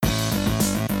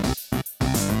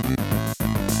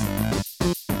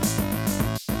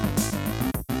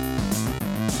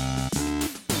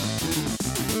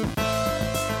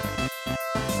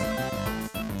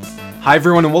Hi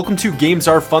everyone and welcome to Games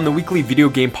Are Fun, the weekly video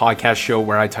game podcast show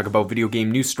where I talk about video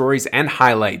game news stories and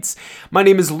highlights. My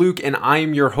name is Luke and I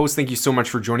am your host. Thank you so much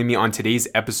for joining me on today's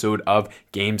episode of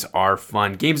Games Are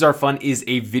Fun. Games Are Fun is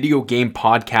a video game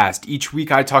podcast. Each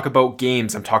week I talk about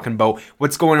games. I'm talking about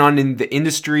what's going on in the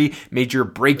industry, major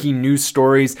breaking news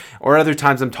stories, or other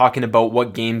times I'm talking about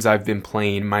what games I've been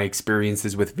playing, my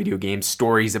experiences with video games,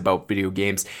 stories about video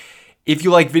games. If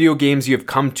you like video games, you have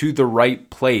come to the right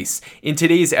place. In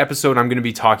today's episode, I'm going to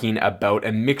be talking about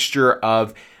a mixture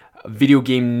of video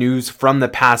game news from the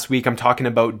past week. I'm talking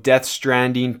about Death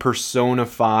Stranding, Persona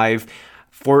 5,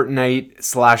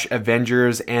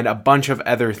 Fortnite/Avengers, and a bunch of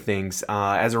other things.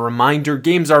 As a reminder,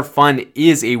 Games Are Fun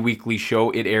is a weekly show.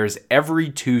 It airs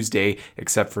every Tuesday,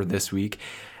 except for this week.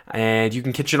 And you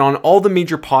can catch it on all the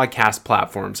major podcast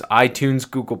platforms, iTunes,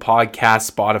 Google Podcasts,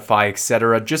 Spotify,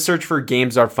 etc. Just search for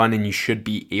Games Are Fun and you should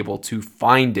be able to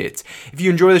find it. If you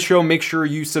enjoy the show, make sure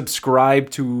you subscribe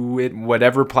to it,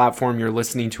 whatever platform you're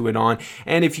listening to it on.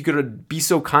 And if you could be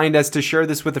so kind as to share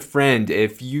this with a friend.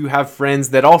 If you have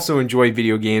friends that also enjoy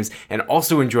video games and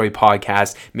also enjoy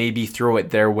podcasts, maybe throw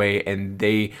it their way and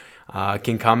they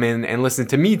can come in and listen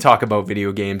to me talk about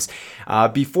video games.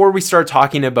 Before we start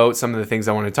talking about some of the things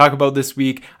I want to talk about this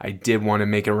week, I did want to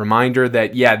make a reminder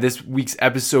that, this week's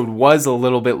episode was a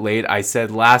little bit late. I said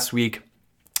last week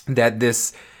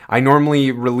that I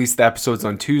normally release the episodes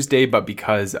on Tuesday, but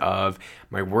because of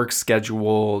my work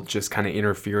schedule just kind of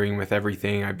interfering with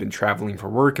everything, I've been traveling for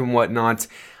work and whatnot,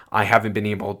 I haven't been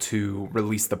able to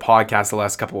release the podcast the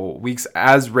last couple of weeks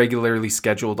as regularly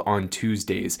scheduled on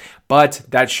Tuesdays. But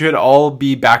that should all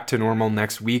be back to normal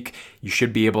next week. You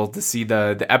should be able to see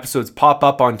the episodes pop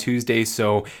up on Tuesday.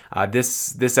 So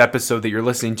this episode that you're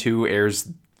listening to airs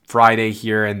Friday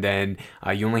here, and then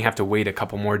you only have to wait a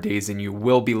couple more days and you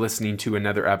will be listening to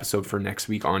another episode for next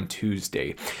week on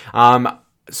Tuesday.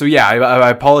 I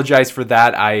apologize for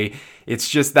that. It's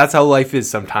just, that's how life is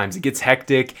sometimes. It gets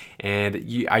hectic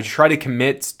and I try to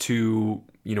commit to,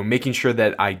 making sure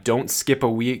that I don't skip a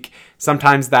week.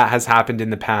 Sometimes that has happened in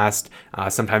the past.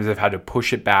 Sometimes I've had to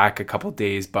push it back a couple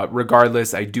days, but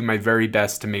regardless, I do my very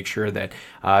best to make sure that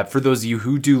for those of you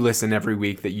who do listen every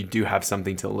week, that you do have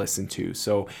something to listen to.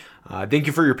 So thank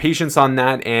you for your patience on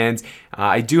that. And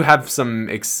I do have some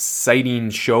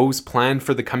exciting shows planned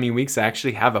for the coming weeks. I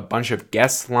actually have a bunch of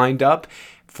guests lined up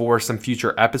for some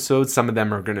future episodes. Some of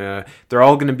them they're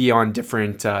all going to be on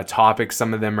different topics.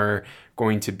 Some of them are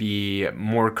going to be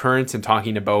more current and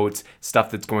talking about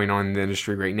stuff that's going on in the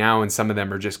industry right now. And some of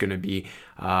them are just going to be,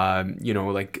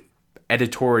 like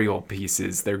editorial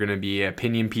pieces. They're going to be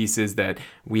opinion pieces that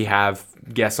we have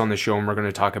guests on the show and we're going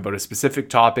to talk about a specific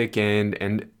topic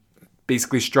and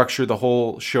basically structure the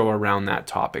whole show around that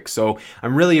topic. So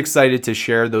I'm really excited to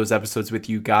share those episodes with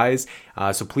you guys.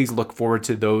 So please look forward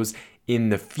to those in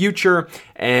the future,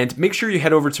 and make sure you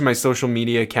head over to my social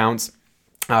media accounts.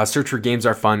 Search for Games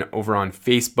Are Fun over on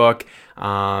Facebook,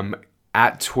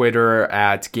 at Twitter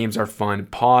at Games Are Fun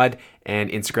Pod, and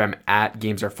Instagram at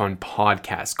Games Are Fun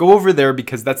Podcast. Go over there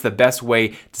because that's the best way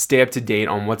to stay up to date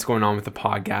on what's going on with the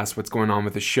podcast, what's going on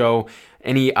with the show,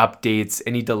 any updates,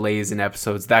 any delays in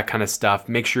episodes, that kind of stuff.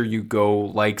 Make sure you go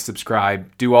like,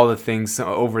 subscribe, do all the things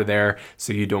over there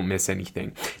so you don't miss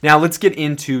anything. Now let's get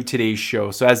into today's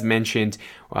show. So as mentioned,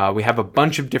 we have a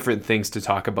bunch of different things to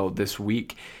talk about this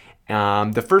week.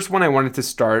 The first one I wanted to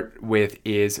start with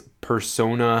is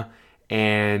Persona,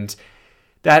 and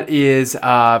that is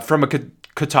from a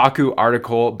Kotaku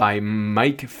article by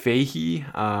Mike Fahey.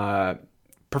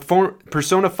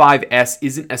 Persona 5S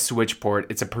isn't a Switch port,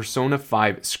 it's a Persona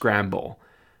 5 Scramble.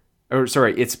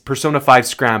 It's Persona 5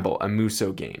 Scramble, a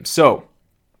Musou game. So,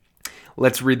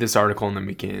 let's read this article and then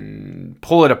we can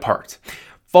pull it apart.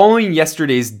 Following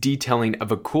yesterday's detailing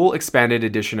of a cool expanded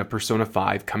edition of Persona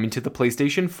 5 coming to the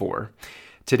PlayStation 4,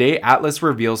 today Atlus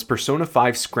reveals Persona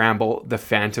 5 Scramble: The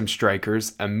Phantom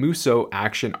Strikers, a Musou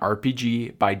action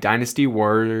RPG by Dynasty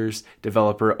Warriors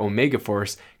developer Omega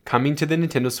Force, coming to the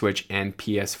Nintendo Switch and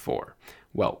PS4.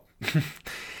 Well,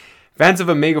 fans of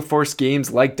Omega Force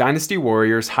games like Dynasty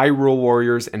Warriors, Hyrule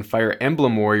Warriors, and Fire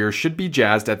Emblem Warriors should be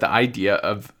jazzed at the idea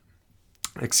of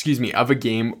a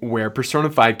game where Persona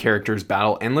 5 characters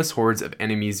battle endless hordes of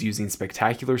enemies using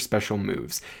spectacular special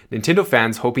moves. Nintendo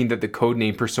fans hoping that the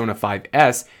codename Persona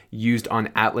 5S used on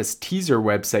Atlus teaser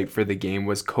website for the game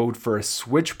was code for a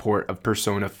Switch port of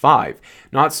Persona 5.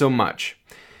 Not so much.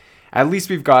 At least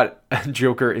we've got a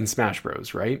Joker in Smash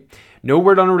Bros, right? No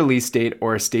word on a release date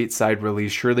or a stateside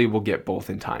release. Surely we'll get both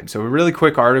in time. So a really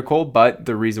quick article, but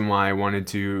the reason why I wanted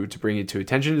to bring it to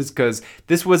attention is because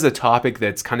this was a topic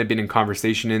that's kind of been in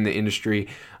conversation in the industry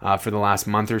for the last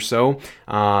month or so.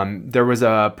 There was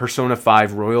a Persona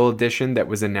 5 Royal Edition that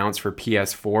was announced for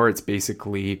PS4. It's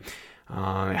basically,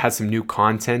 it has some new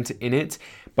content in it.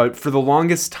 But for the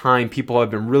longest time, people have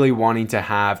been really wanting to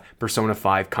have Persona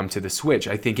 5 come to the Switch.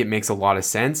 I think it makes a lot of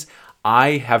sense.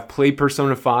 I have played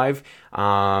Persona 5.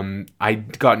 I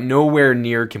got nowhere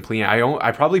near completing.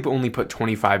 I probably only put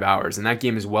 25 hours, and that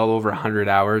game is well over 100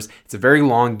 hours. It's a very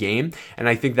long game, and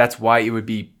I think that's why it would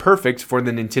be perfect for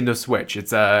the Nintendo Switch.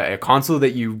 It's a console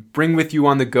that you bring with you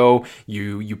on the go.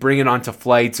 You bring it onto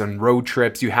flights, on road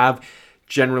trips. You have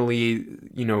generally,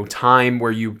 time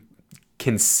where you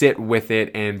can sit with it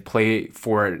and play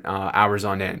for it hours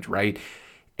on end, right?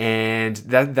 And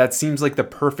that seems like the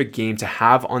perfect game to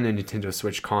have on the Nintendo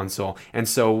Switch console. And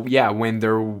so, yeah, when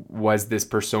there was this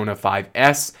Persona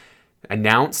 5S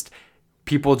announced,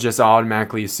 people just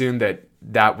automatically assumed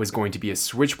that was going to be a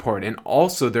Switch port. And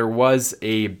also, there was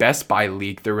a Best Buy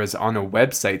leak. There was on a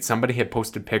website, somebody had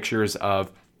posted pictures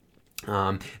of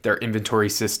their inventory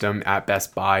system at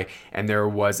Best Buy, and there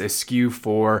was a SKU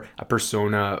for a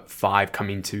Persona 5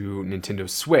 coming to Nintendo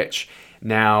Switch.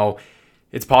 Now,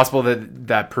 it's possible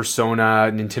that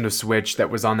Persona Nintendo Switch that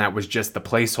was on that was just the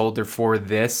placeholder for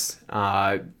this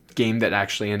game that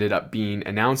actually ended up being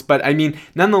announced. But I mean,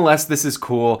 nonetheless, this is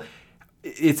cool.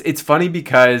 It's funny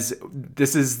because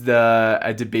this is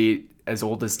a debate as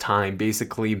old as time,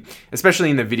 basically, especially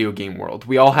in the video game world.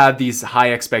 We all have these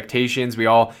high expectations. We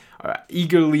all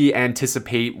eagerly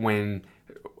anticipate when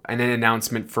an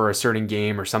announcement for a certain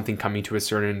game or something coming to a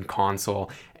certain console,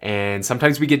 and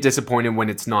sometimes we get disappointed when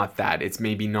it's not that. It's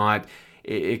maybe not,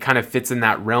 it kind of fits in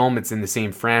that realm. It's in the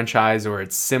same franchise, or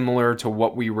it's similar to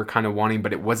what we were kind of wanting,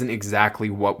 but it wasn't exactly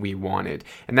what we wanted.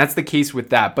 And that's the case with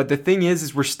that. But the thing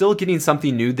is we're still getting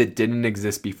something new that didn't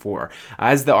exist before.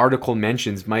 As the article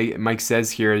mentions, Mike says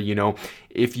here,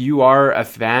 if you are a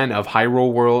fan of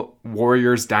Hyrule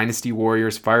Warriors, Dynasty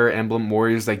Warriors, Fire Emblem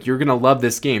Warriors, like, you're going to love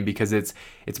this game because it's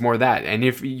more that. And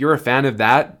if you're a fan of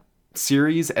that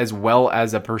series as well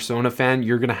as a Persona fan,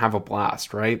 you're going to have a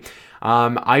blast, right?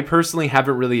 I personally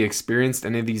haven't really experienced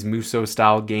any of these Musou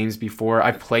style games before.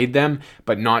 I've played them,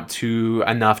 but not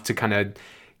enough to kind of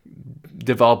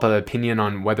develop an opinion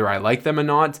on whether I like them or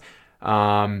not.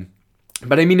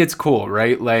 But I mean, it's cool,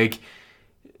 right? Like,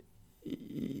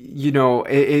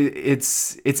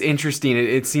 it's interesting.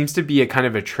 It seems to be a kind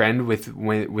of a trend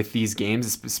with these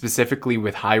games, specifically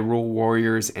with Hyrule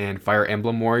Warriors and Fire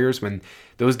Emblem Warriors. When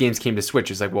those games came to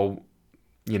Switch, it's like, well,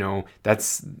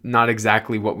 that's not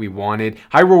exactly what we wanted.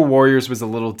 Hyrule Warriors was a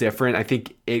little different. I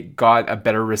think it got a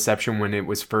better reception when it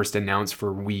was first announced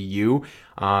for Wii U,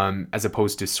 as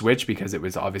opposed to Switch, because it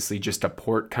was obviously just a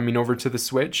port coming over to the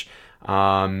Switch.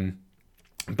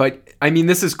 But I mean,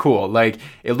 this is cool. Like,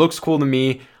 it looks cool to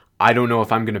me. I don't know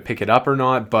if I'm going to pick it up or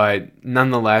not, but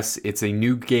nonetheless, it's a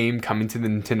new game coming to the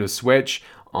Nintendo Switch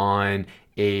on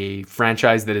a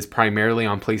franchise that is primarily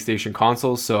on PlayStation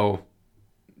consoles. So,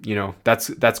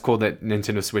 that's cool that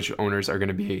Nintendo Switch owners are going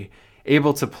to be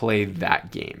able to play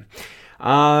that game.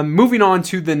 Moving on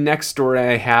to the next story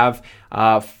I have,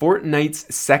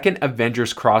 Fortnite's second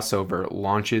Avengers crossover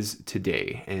launches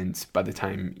today. And by the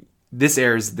time this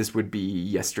airs, this would be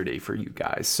yesterday for you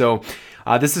guys. So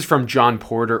this is from John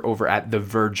Porter over at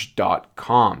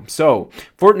TheVerge.com. So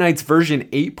Fortnite's version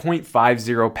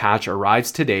 8.50 patch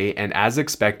arrives today, and as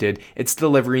expected, it's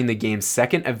delivering the game's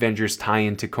second Avengers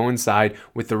tie-in to coincide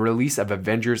with the release of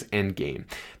Avengers Endgame.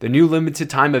 The new limited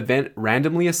time event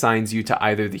randomly assigns you to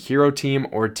either the hero team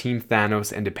or Team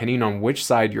Thanos, and depending on which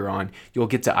side you're on, you'll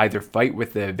get to either fight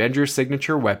with the Avengers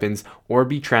signature weapons or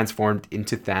be transformed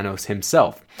into Thanos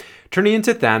himself. Turning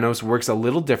into Thanos works a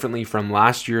little differently from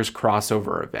last year's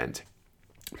crossover event.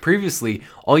 Previously,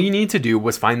 all you need to do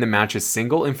was find the match's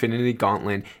single Infinity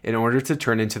Gauntlet in order to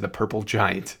turn into the Purple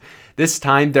Giant. This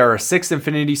time, there are 6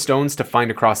 Infinity Stones to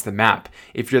find across the map.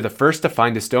 If you're the first to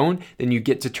find a stone, then you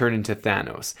get to turn into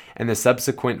Thanos, and the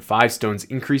subsequent 5 stones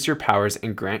increase your powers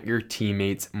and grant your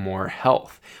teammates more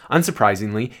health.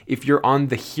 Unsurprisingly, if you're on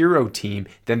the hero team,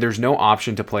 then there's no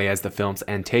option to play as the film's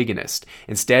antagonist.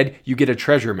 Instead, you get a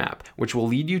treasure map, which will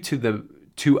lead you to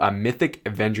a mythic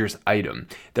Avengers item.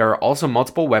 There are also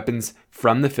multiple weapons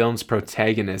from the film's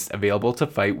protagonist available to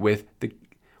fight with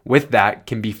that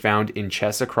can be found in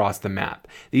chests across the map.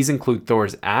 These include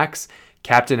Thor's axe,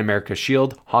 Captain America's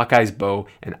shield, Hawkeye's bow,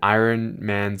 and Iron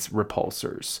Man's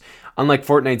repulsors. Unlike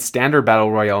Fortnite's standard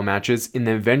Battle Royale matches, in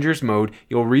the Avengers mode,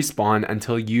 you'll respawn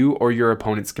until you or your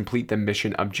opponents complete the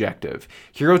mission objective.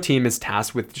 Hero Team is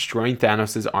tasked with destroying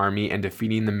Thanos' army and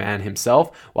defeating the man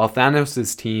himself, while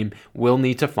Thanos' team will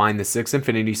need to find the 6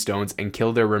 Infinity Stones and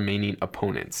kill their remaining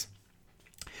opponents.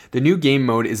 The new game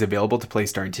mode is available to play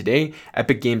starting today.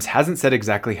 Epic Games hasn't said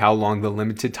exactly how long the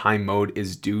limited time mode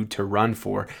is due to run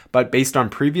for, but based on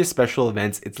previous special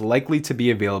events, it's likely to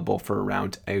be available for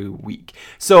around a week.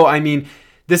 So, I mean,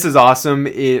 this is awesome.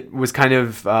 It was kind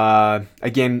of,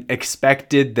 again,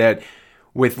 expected that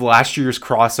with last year's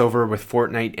crossover with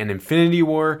Fortnite and Infinity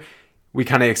War, we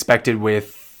kind of expected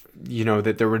with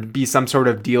that there would be some sort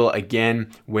of deal again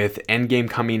with Endgame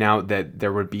coming out, that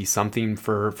there would be something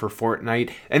for Fortnite.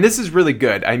 And this is really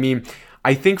good. I mean,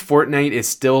 I think Fortnite is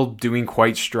still doing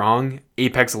quite strong.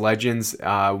 Apex Legends,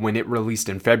 when it released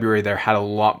in February, there had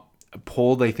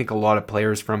pulled, I think, a lot of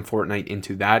players from Fortnite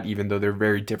into that, even though they're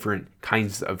very different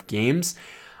kinds of games.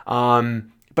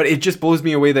 But it just blows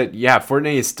me away that,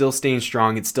 Fortnite is still staying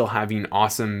strong. It's still having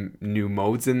awesome new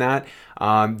modes in that.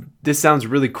 This sounds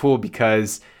really cool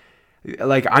because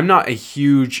I'm not a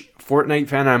huge Fortnite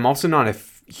fan. I'm also not a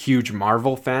huge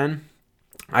Marvel fan.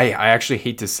 I actually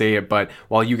hate to say it, but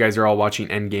while you guys are all watching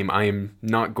Endgame, I am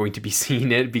not going to be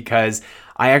seeing it because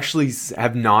I actually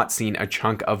have not seen a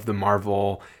chunk of the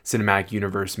Marvel Cinematic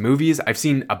Universe movies. I've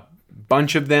seen a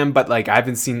bunch of them, but I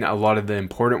haven't seen a lot of the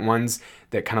important ones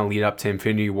that kind of lead up to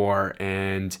Infinity War.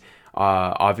 And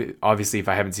obviously, if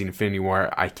I haven't seen Infinity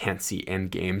War, I can't see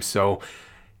Endgame. So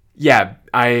yeah,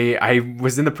 I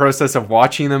was in the process of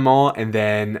watching them all, and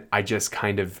then I just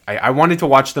I wanted to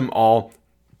watch them all,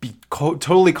 be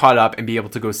totally caught up, and be able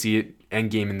to go see it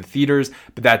Endgame in the theaters,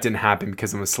 but that didn't happen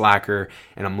because I'm a slacker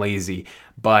and I'm lazy.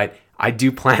 But I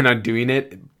do plan on doing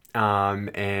it,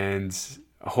 and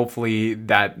hopefully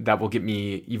that will get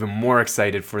me even more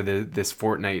excited for this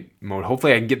Fortnite mode.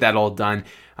 Hopefully I can get that all done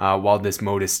while this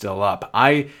mode is still up.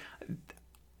 I've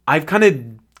kind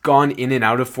of gone in and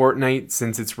out of Fortnite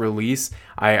since its release.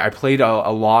 I played a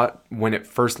lot when it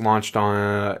first launched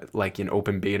on in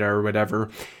open beta or whatever,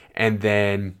 and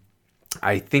then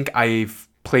I think I've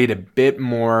played a bit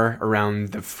more around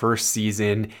the first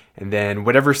season, and then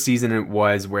whatever season it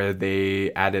was where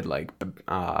they added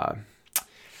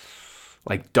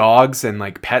dogs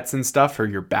and pets and stuff for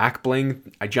your back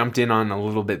bling, I jumped in on a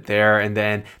little bit there. And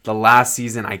then the last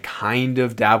season I kind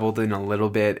of dabbled in a little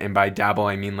bit, and by dabble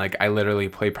I mean I literally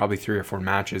played probably 3 or 4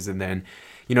 matches. And then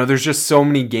there's just so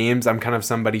many games. I'm kind of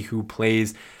somebody who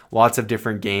plays lots of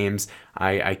different games.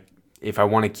 If I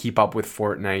want to keep up with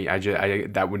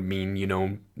Fortnite, that would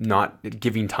mean not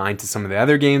giving time to some of the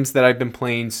other games that I've been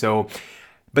playing. So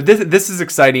but this is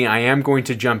exciting. I am going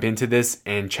to jump into this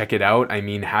and check it out. I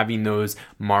mean, having those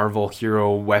Marvel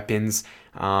hero weapons,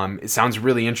 it sounds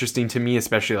really interesting to me,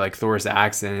 especially Thor's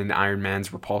axe and Iron Man's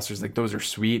repulsors. Those are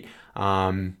sweet.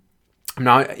 I'm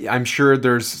sure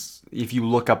if you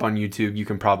look up on YouTube, you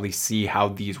can probably see how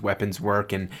these weapons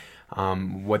work and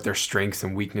what their strengths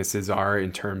and weaknesses are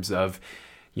in terms of,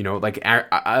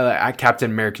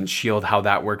 Captain America's shield, how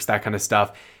that works, that kind of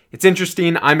stuff. It's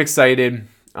interesting. I'm excited.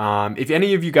 If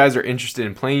any of you guys are interested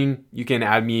in playing, you can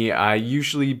add me. I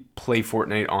usually play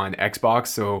Fortnite on Xbox,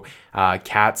 so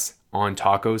cats on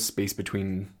tacos, space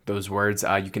between those words.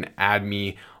 You can add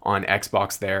me on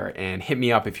Xbox there and hit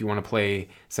me up if you want to play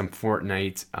some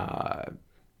Fortnite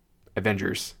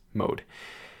Avengers mode.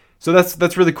 So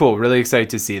that's really cool. Really excited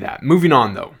to see that. Moving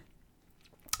on though.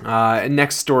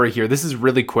 Next story here. This is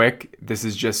really quick. This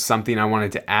is just something I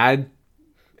wanted to add.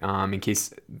 In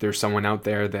case there's someone out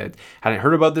there that hadn't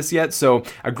heard about this yet. So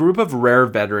a group of Rare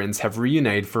veterans have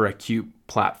reunited for a cute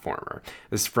platformer.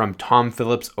 This is from Tom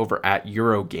Phillips over at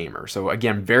Eurogamer. So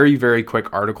again, very, very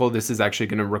quick article. This is actually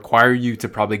going to require you to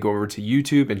probably go over to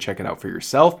YouTube and check it out for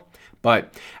yourself.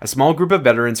 But a small group of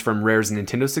veterans from Rare's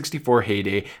Nintendo 64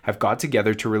 heyday have got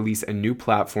together to release a new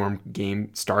platform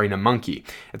game starring a monkey.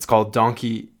 It's called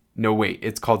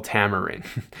it's called Tamarin.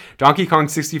 Donkey Kong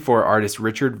 64 artist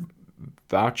Richard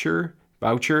Voucher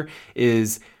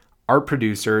is art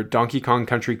producer. Donkey Kong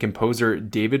Country composer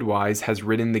David Wise has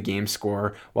written the game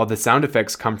score, while the sound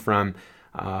effects come from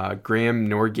Graham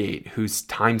Norgate, whose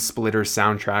Time Splitter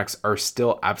soundtracks are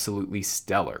still absolutely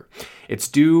stellar. It's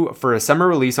due for a summer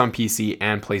release on PC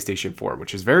and PlayStation 4,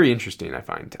 which is very interesting, I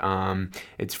find.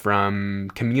 It's from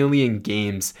Chameleon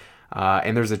Games,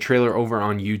 and there's a trailer over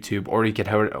on YouTube, or you can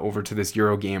head over to this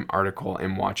Eurogame article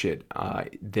and watch it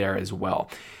there as well.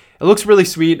 It looks really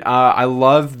sweet. I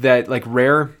love that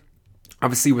Rare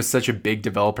obviously was such a big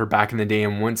developer back in the day,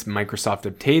 and once Microsoft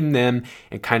obtained them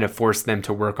and kind of forced them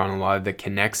to work on a lot of the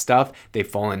Kinect stuff, they've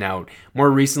fallen out. More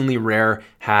recently, Rare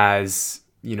has,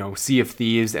 Sea of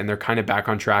Thieves, and they're kind of back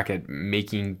on track at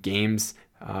making games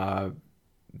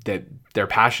that they're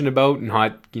passionate about,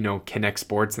 not, Kinect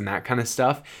sports and that kind of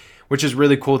stuff, which is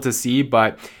really cool to see.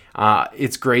 But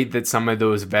it's great that some of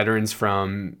those veterans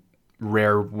from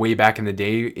Rare way back in the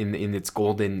day, in its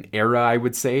golden era, I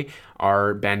would say,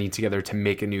 are banding together to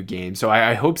make a new game. So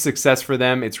I hope success for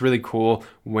them. It's really cool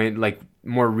when,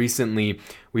 more recently,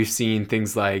 we've seen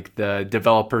things like the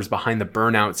developers behind the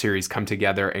Burnout series come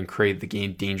together and create the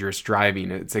game Dangerous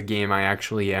Driving. It's a game I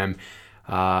actually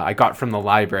I got from the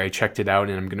library. I checked it out,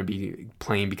 and I'm going to be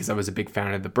playing because I was a big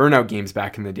fan of the Burnout games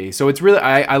back in the day. So it's really,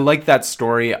 I like that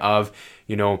story of,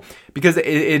 because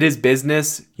it is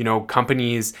business,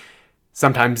 companies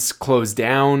sometimes close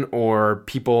down, or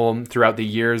people throughout the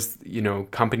years,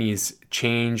 companies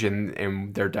change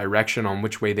and their direction on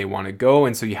which way they want to go.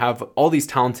 And so you have all these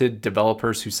talented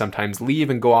developers who sometimes leave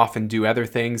and go off and do other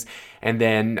things. And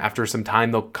then after some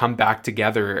time, they'll come back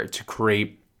together to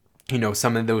create,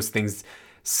 some of those things,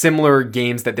 similar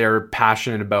games that they're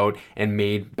passionate about and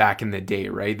made back in the day,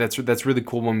 right? That's really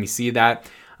cool when we see that.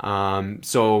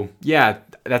 So yeah,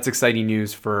 that's exciting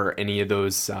news for any of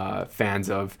those fans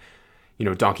of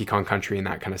Donkey Kong Country and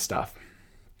that kind of stuff.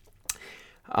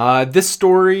 This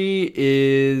story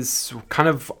is kind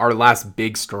of our last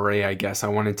big story, I guess. I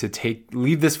wanted to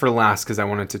leave this for last because I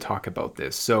wanted to talk about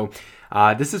this. So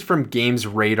this is from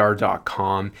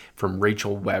GamesRadar.com from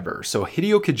Rachel Weber. So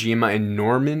Hideo Kojima and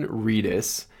Norman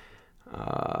Reedus,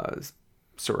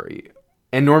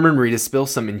 spill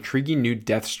some intriguing new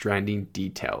Death Stranding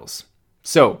details.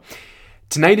 So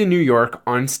tonight in New York,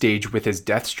 on stage with his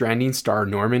Death Stranding star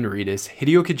Norman Reedus,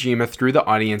 Hideo Kojima threw the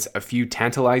audience a few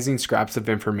tantalizing scraps of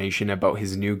information about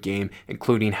his new game,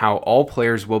 including how all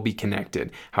players will be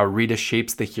connected, how Reedus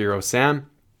shapes the hero Sam,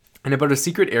 and about a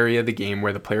secret area of the game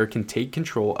where the player can take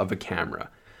control of a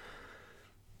camera.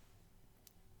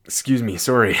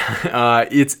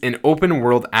 It's an open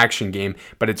world action game,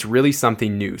 but it's really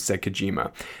something new, said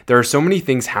Kojima. There are so many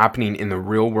things happening in the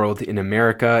real world in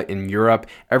America, in Europe.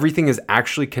 Everything is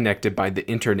actually connected by the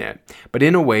internet. But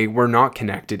in a way, we're not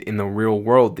connected in the real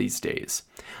world these days.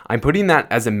 I'm putting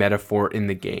that as a metaphor in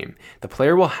the game. The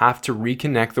player will have to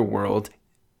reconnect the world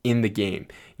in the game.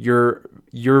 You're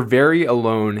very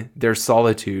alone, there's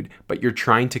solitude, but you're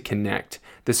trying to connect.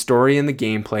 The story and the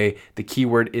gameplay, the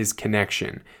keyword is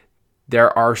connection.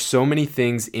 There are so many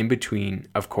things in between,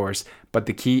 of course, but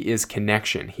the key is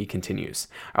connection, he continues.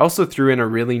 I also threw in a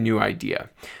really new idea.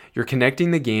 You're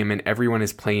connecting the game and everyone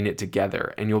is playing it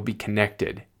together, and you'll be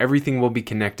connected. Everything will be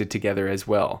connected together as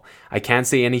well. I can't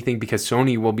say anything because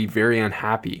Sony will be very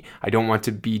unhappy. I don't want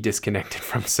to be disconnected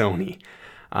from Sony.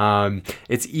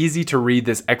 It's easy to read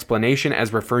this explanation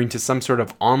as referring to some sort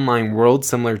of online world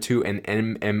similar to an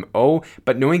MMO,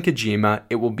 but knowing Kojima,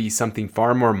 it will be something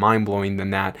far more mind-blowing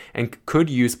than that and could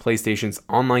use PlayStation's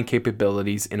online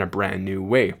capabilities in a brand new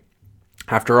way.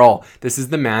 After all, this is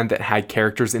the man that had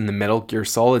characters in the Metal Gear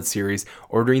Solid series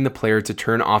ordering the player to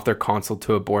turn off their console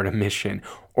to abort a mission,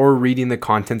 or reading the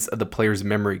contents of the player's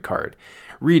memory card.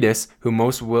 Reedus, who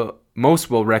most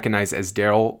will recognize as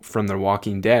Daryl from The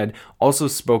Walking Dead, also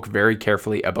spoke very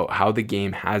carefully about how the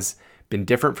game has been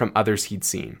different from others he'd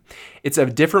seen. It's a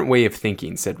different way of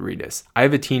thinking, said Reedus. I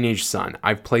have a teenage son.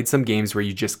 I've played some games where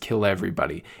you just kill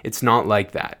everybody. It's not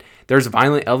like that. There's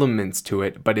violent elements to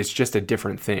it, but it's just a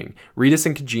different thing. Reedus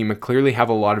and Kojima clearly have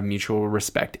a lot of mutual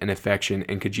respect and affection,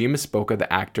 and Kojima spoke of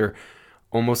the actor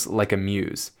almost like a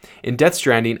muse. In Death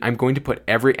Stranding, I'm going to put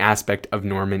every aspect of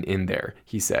Norman in there,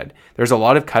 he said. There's a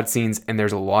lot of cutscenes and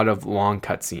there's a lot of long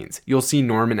cutscenes. You'll see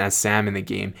Norman as Sam in the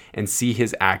game and see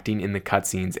his acting in the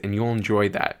cutscenes, and you'll enjoy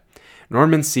that.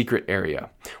 Norman's secret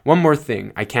area. One more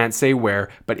thing, I can't say where,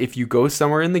 but if you go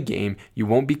somewhere in the game, you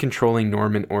won't be controlling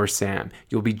Norman or Sam.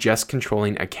 You'll be just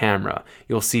controlling a camera.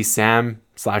 You'll see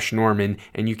Sam/Norman,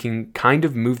 and you can kind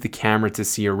of move the camera to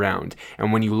see around.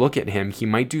 And when you look at him, he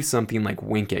might do something like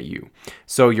wink at you.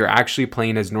 So you're actually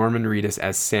playing as Norman Reedus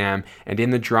as Sam, and in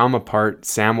the drama part,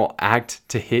 Sam will act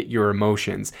to hit your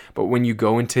emotions. But when you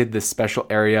go into this special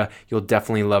area, you'll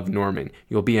definitely love Norman.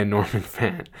 You'll be a Norman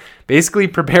fan. Basically,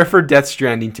 prepare for Death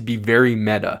Stranding to be very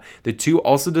meta. The two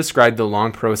also described the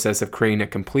long process of creating a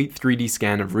complete 3D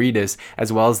scan of Reedus,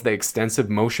 as well as the extensive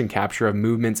motion capture of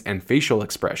movements and facial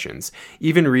expressions.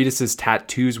 Even Reedus'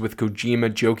 tattoos, with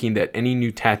Kojima joking that any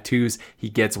new tattoos he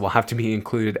gets will have to be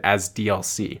included as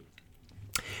DLC.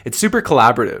 It's super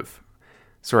collaborative.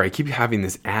 Sorry, I keep having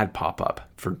this ad pop up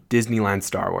for Disneyland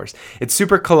Star Wars. It's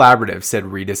super collaborative, said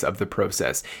Reedus of the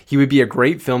process. He would be a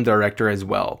great film director as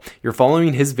well. You're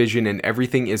following his vision and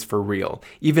everything is for real.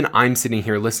 Even I'm sitting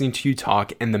here listening to you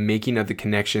talk and the making of the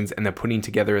connections and the putting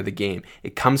together of the game.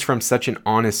 It comes from such an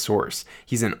honest source.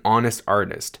 He's an honest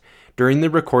artist. During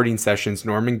the recording sessions,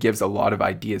 Norman gives a lot of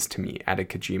ideas to me, added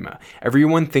Kojima.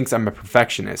 Everyone thinks I'm a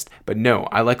perfectionist, but no,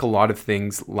 I like a lot of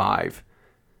things live.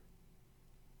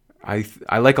 I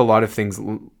like a lot of things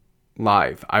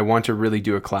live. I want to really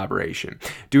do a collaboration.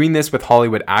 Doing this with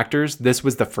Hollywood actors, this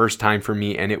was the first time for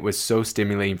me and it was so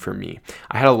stimulating for me.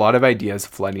 I had a lot of ideas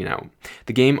flooding out.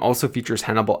 The game also features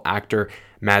Hannibal actor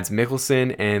Mads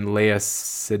Mikkelsen and Léa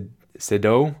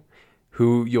Seydoux,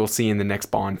 who you'll see in the next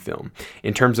Bond film.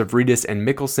 In terms of Reedus and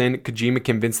Mikkelsen, Kojima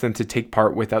convinced them to take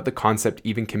part without the concept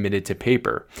even committed to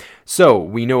paper. So,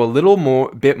 we know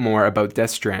a bit more about Death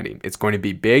Stranding. It's going to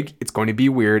be big, it's going to be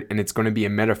weird, and it's going to be a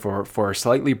metaphor for our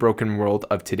slightly broken world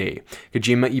of today.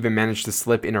 Kojima even managed to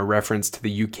slip in a reference to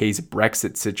the UK's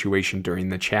Brexit situation during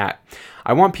the chat.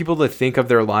 I want people to think of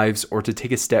their lives or to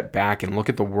take a step back and look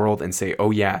at the world and say,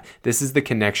 oh yeah, this is the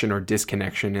connection or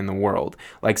disconnection in the world.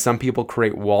 Like some people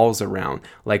create walls around,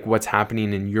 like what's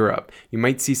happening in Europe. You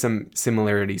might see some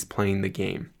similarities playing the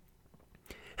game.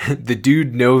 The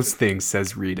dude knows things,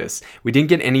 says Reedus. We didn't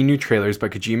get any new trailers, but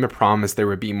Kojima promised there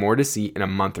would be more to see in a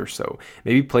month or so.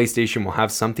 Maybe PlayStation will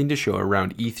have something to show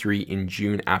around E3 in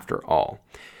June after all.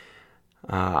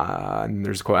 And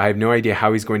there's a quote, I have no idea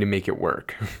how he's going to make it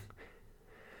work.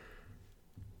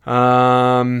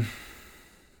 Yeah,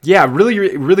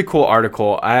 really cool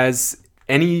article. As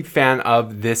any fan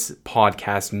of this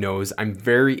podcast knows, I'm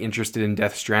very interested in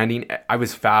Death Stranding. I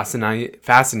was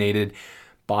fascinated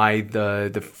by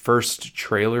the first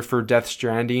trailer for Death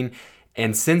Stranding.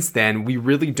 And since then, we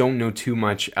really don't know too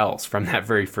much else from that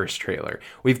very first trailer.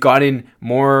 We've gotten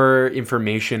more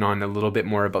information on a little bit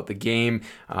more about the game.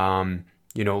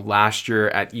 Last year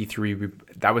at E3,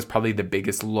 that was probably the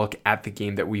biggest look at the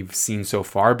game that we've seen so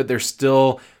far, but there's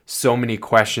still so many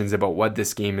questions about what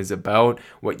this game is about,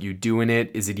 what you do in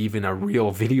it. Is it even a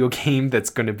real video game that's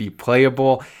going to be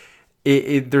playable?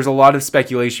 There's a lot of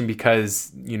speculation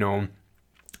because, we're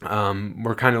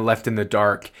kind of left in the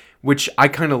dark, which I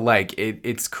kind of like.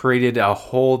 It's created a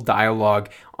whole dialogue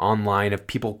online of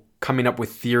people coming up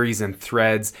with theories and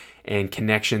threads and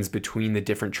connections between the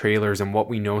different trailers and what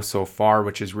we know so far,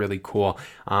 which is really cool.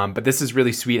 But this is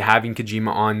really sweet having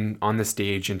Kojima on the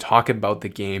stage and talk about the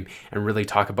game and really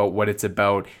talk about what it's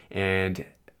about and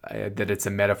that it's a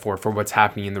metaphor for what's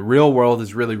happening in the real world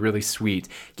is really, really sweet.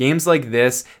 Games like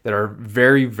this that are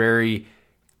very, very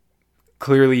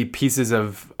clearly pieces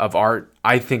of art.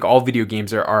 I think all video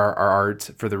games are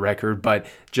art, for the record, but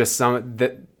just some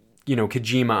that,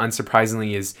 Kojima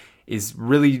unsurprisingly is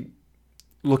really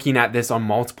looking at this on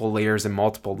multiple layers and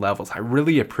multiple levels. I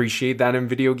really appreciate that in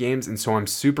video games, and so I'm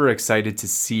super excited to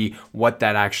see what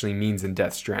that actually means in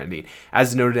Death Stranding.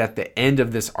 As noted at the end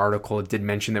of this article, it did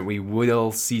mention that we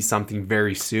will see something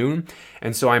very soon,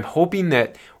 and so I'm hoping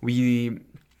that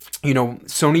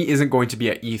Sony isn't going to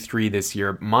be at E3 this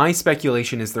year. My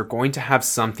speculation is they're going to have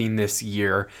something this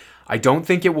year. I don't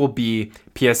think it will be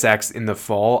PSX in the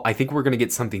fall. I think we're going to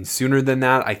get something sooner than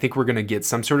that. I think we're going to get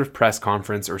some sort of press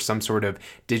conference or some sort of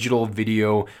digital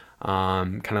video,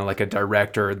 kind of like a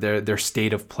direct or their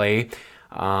state of play.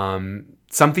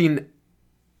 Something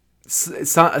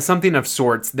of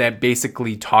sorts that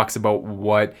basically talks about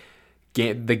what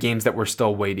the games that we're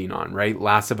still waiting on, right?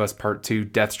 Last of Us Part 2,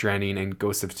 Death Stranding, and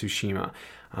Ghost of Tsushima.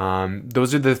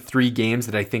 Those are the three games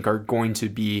that I think are going to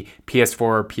be PS4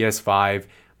 or PS5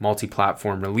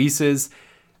 multi-platform releases.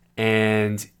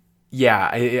 And yeah,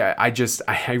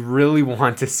 I really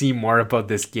want to see more about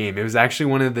this game. It was actually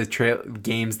one of the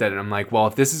games that I'm like, well,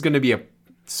 if this is going to be a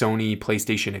Sony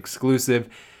PlayStation exclusive,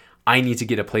 I need to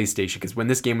get a PlayStation, because when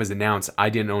this game was announced, I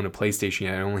didn't own a PlayStation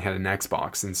yet. I only had an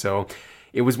Xbox. And so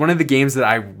it was one of the games that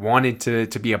I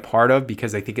wanted to be a part of,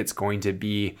 because I think it's going to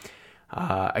be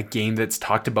a game that's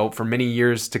talked about for many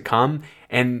years to come.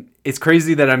 And it's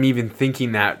crazy that I'm even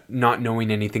thinking that, not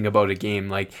knowing anything about a game.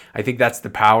 Like, I think that's the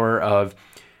power of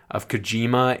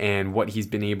Kojima and what he's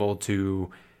been able to,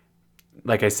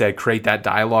 like I said, create that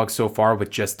dialogue so far with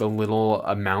just the little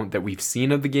amount that we've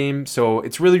seen of the game. So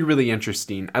it's really, really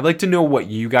interesting. I'd like to know what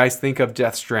you guys think of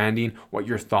Death Stranding, what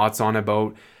your thoughts on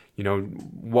about,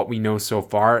 what we know so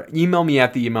far. Email me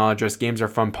at the email address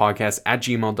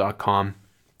gamesarefunpodcast@gmail.com.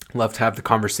 Love to have the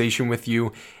conversation with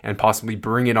you and possibly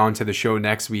bring it on to the show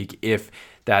next week if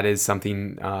that is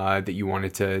something that you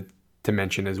wanted to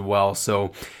mention as well.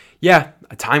 So yeah,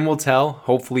 time will tell.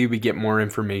 Hopefully we get more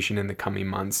information in the coming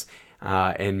months.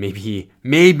 and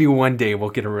maybe one day we'll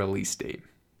get a release date.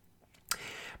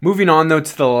 Moving on, though,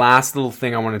 to the last little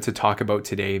thing I wanted to talk about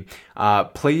today.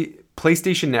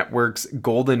 PlayStation Network's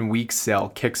Golden Week sale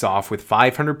kicks off with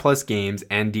 500 plus games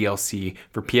and DLC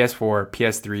for PS4,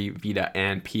 PS3, Vita,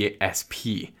 and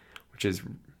PSP, which is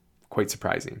quite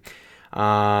surprising.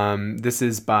 This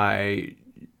is by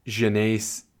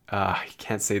Janae. I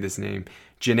can't say this name.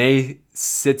 Janae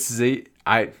Sitze.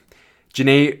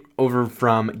 Janae over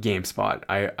from GameSpot.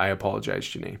 I apologize,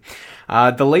 Janae.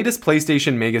 The latest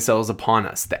PlayStation Mega Sale is upon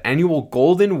us. The annual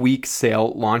Golden Week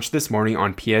sale launched this morning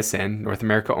on PSN, North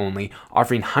America only,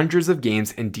 offering hundreds of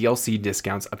games and DLC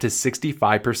discounts up to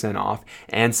 65% off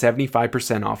and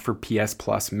 75% off for PS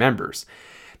Plus members.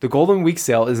 The Golden Week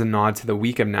sale is a nod to the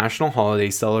week of national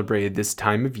holidays celebrated this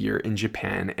time of year in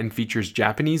Japan and features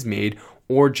Japanese-made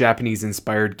or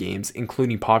Japanese-inspired games,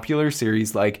 including popular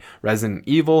series like Resident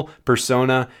Evil,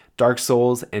 Persona, Dark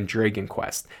Souls, and Dragon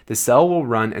Quest. The sale will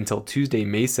run until Tuesday,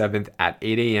 May 7th at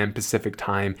 8 a.m. Pacific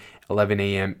Time, 11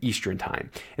 a.m. Eastern Time.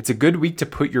 It's a good week to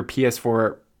put your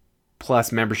PS4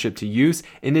 Plus membership to use,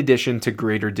 in addition to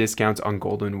greater discounts on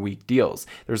Golden Week deals.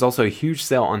 There's also a huge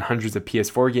sale on hundreds of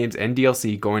PS4 games and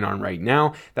DLC going on right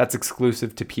now that's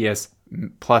exclusive to PS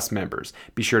Plus members.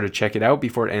 Be sure to check it out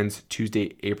before it ends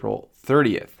Tuesday, April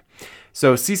 30th.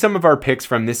 So see some of our picks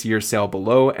from this year's sale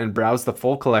below and browse the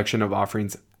full collection of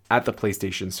offerings at the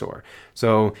PlayStation Store.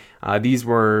 So these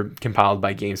were compiled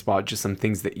by GameSpot, just some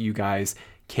things that you guys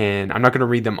I'm not going to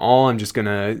read them all. I'm just going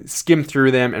to skim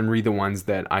through them and read the ones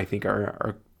that I think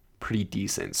are pretty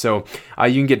decent. So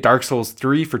you can get Dark Souls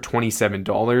 3 for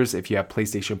 $27. If you have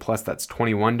PlayStation Plus, that's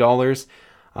 $21.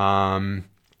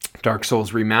 Dark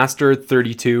Souls Remastered,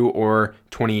 $32 or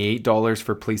 $28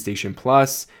 for PlayStation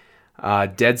Plus.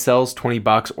 Dead Cells,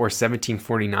 $20 or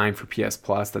 $17.49 for PS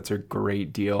Plus. That's a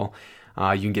great deal.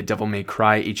 You can get Devil May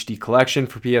Cry HD Collection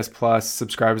for PS Plus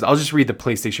subscribers. I'll just read the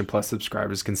PlayStation Plus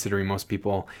subscribers, considering most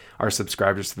people are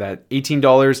subscribers to that.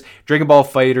 $18. Dragon Ball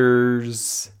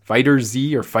Fighters for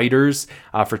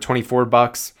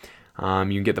 $24.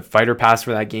 You can get the Fighter Pass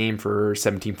for that game for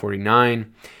 $17.49.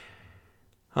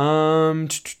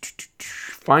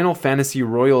 Final Fantasy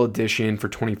Royal Edition for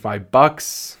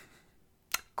 $25.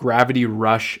 Gravity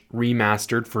Rush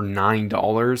Remastered for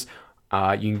 $9.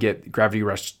 You can get Gravity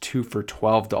Rush 2 for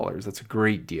 $12. That's a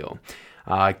great deal.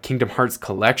 Kingdom Hearts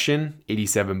Collection,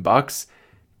 $87.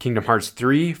 Kingdom Hearts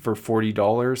 3 for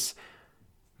 $40.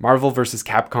 Marvel vs.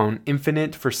 Capcom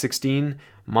Infinite for $16.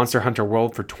 Monster Hunter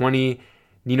World for $20.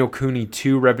 Ni no Kuni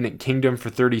 2 Revenant Kingdom for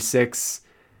 $36.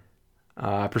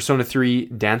 Persona 3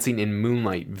 Dancing in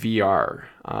Moonlight VR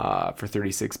for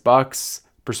 $36.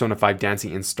 Persona 5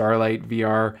 Dancing in Starlight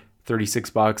VR,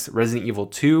 $36. Resident Evil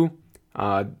 2,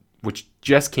 which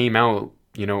just came out,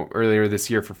 earlier this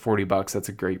year for $40. That's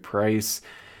a great price.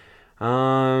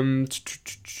 Yakuza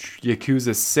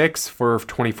 6 for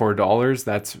 $24.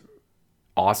 That's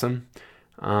awesome.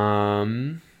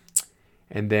 And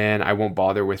then I won't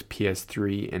bother with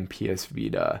PS3 and PS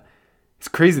Vita. It's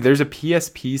crazy. There's a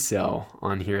PSP sale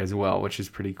on here as well, which is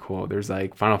pretty cool. There's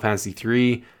like Final Fantasy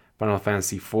 3, Final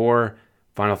Fantasy 4,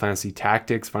 Final Fantasy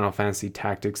Tactics,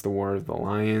 The War of the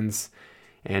Lions,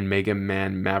 and Mega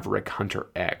Man Maverick Hunter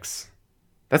X.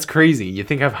 That's crazy. You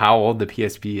think of how old the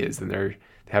PSP is, and they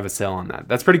have a sale on that.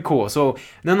 That's pretty cool. So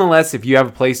nonetheless, if you have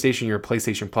a PlayStation, you're a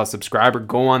PlayStation Plus subscriber,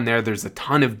 go on there. There's a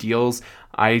ton of deals.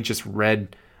 I just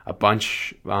read a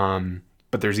bunch, but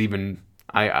there's even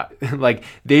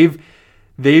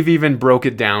they've even broke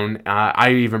it down.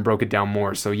 I even broke it down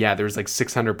more. So yeah, there's like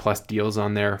 600 plus deals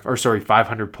on there,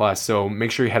 500 plus. So make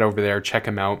sure you head over there, check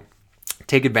them out,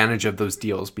 take advantage of those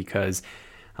deals because,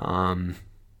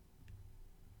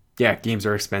 games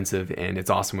are expensive and it's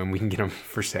awesome when we can get them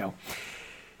for sale.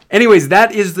 Anyways,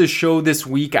 that is the show this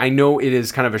week. I know it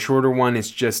is kind of a shorter one.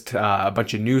 It's just a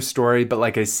bunch of news story. But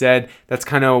like I said, that's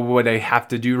kind of what I have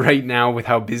to do right now with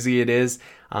how busy it is.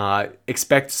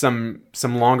 Expect some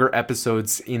longer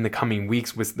episodes in the coming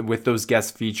weeks with those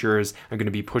guest features. I'm going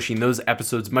to be pushing those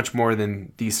episodes much more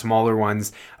than these smaller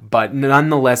ones. But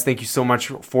nonetheless, thank you so much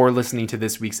for listening to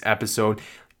this week's episode.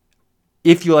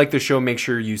 If you like the show, make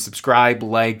sure you subscribe,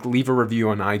 leave a review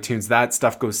on iTunes. That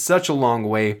stuff goes such a long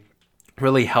way.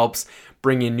 Really helps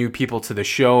bring in new people to the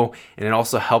show, and it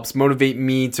also helps motivate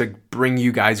me to bring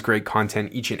you guys great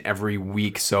content each and every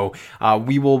week. So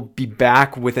we will be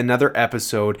back with another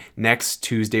episode next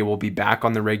Tuesday. We'll be back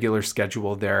on the regular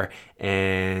schedule there,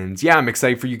 and I'm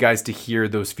excited for you guys to hear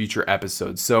those future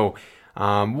episodes. So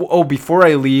before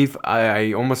I leave,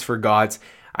 I almost forgot.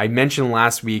 I mentioned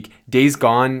last week, Days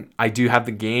Gone. I do have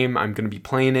the game. I'm going to be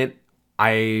playing it.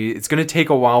 It's going to take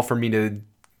a while for me to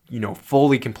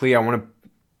fully complete. I want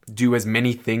to do as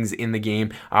many things in the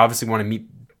game. I obviously want to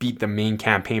beat the main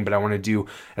campaign, but I want to do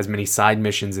as many side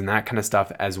missions and that kind of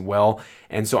stuff as well.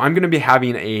 And so I'm going to be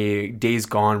having a Days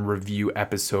Gone review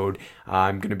episode.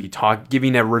 I'm going to be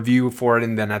giving a review for it,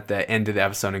 and then at the end of the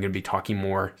episode, I'm going to be talking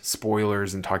more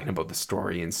spoilers and talking about the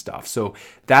story and stuff. So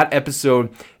that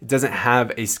episode doesn't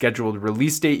have a scheduled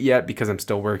release date yet because I'm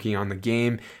still working on the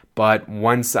game. But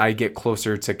once I get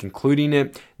closer to concluding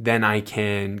it, then I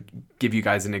can give you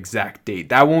guys an exact date.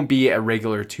 That won't be a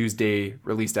regular Tuesday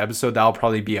released episode. That'll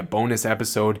probably be a bonus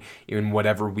episode in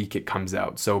whatever week it comes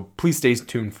out. So please stay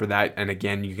tuned for that. And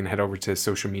again, you can head over to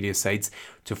social media sites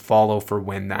to follow for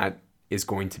when that is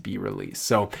going to be released.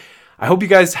 So I hope you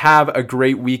guys have a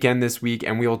great weekend this week,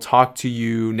 and we will talk to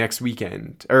you next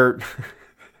weekend.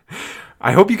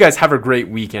 I hope you guys have a great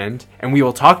weekend, and we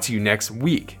will talk to you next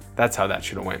week. That's how that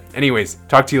should have went. Anyways,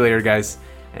 talk to you later, guys,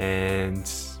 and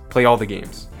play all the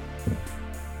games.